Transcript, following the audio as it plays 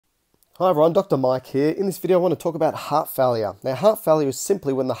Hi everyone, Dr. Mike here. In this video I want to talk about heart failure. Now heart failure is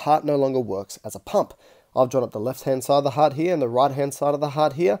simply when the heart no longer works as a pump. I've drawn up the left hand side of the heart here and the right hand side of the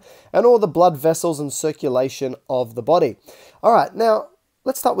heart here and all the blood vessels and circulation of the body. Alright, now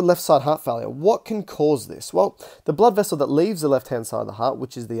let's start with left side heart failure. What can cause this? Well, the blood vessel that leaves the left hand side of the heart,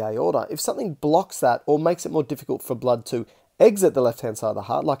 which is the aorta, if something blocks that or makes it more difficult for blood to exit the left hand side of the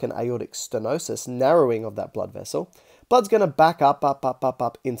heart, like an aortic stenosis, narrowing of that blood vessel, blood's going to back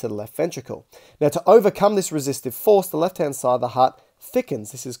up into the left ventricle. Now, to overcome this resistive force, the left-hand side of the heart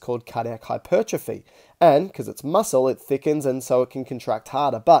thickens. This is called cardiac hypertrophy. And because it's muscle, it thickens and so it can contract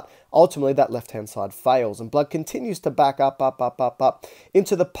harder. But ultimately, that left-hand side fails and blood continues to back up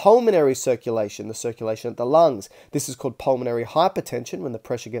into the pulmonary circulation, the circulation at the lungs. This is called pulmonary hypertension when the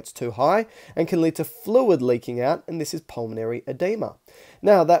pressure gets too high and can lead to fluid leaking out, and this is pulmonary edema.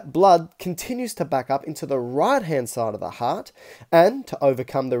 Now, that blood continues to back up into the right-hand side of the heart, and to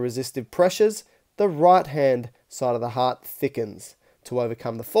overcome the resistive pressures, the right-hand side of the heart thickens to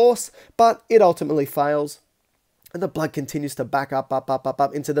overcome the force, but it ultimately fails, and the blood continues to back up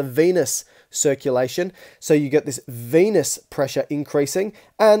into the venous circulation. So you get this venous pressure increasing,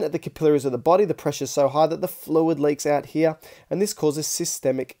 and at the capillaries of the body, the pressure is so high that the fluid leaks out here, and this causes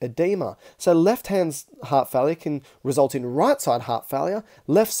systemic edema. So left-hand heart failure can result in right-side heart failure.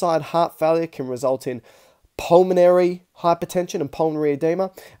 Left-side heart failure can result in pulmonary hypertension and pulmonary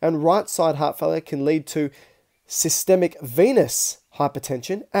edema, and right-side heart failure can lead to systemic venous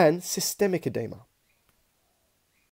hypertension and systemic edema.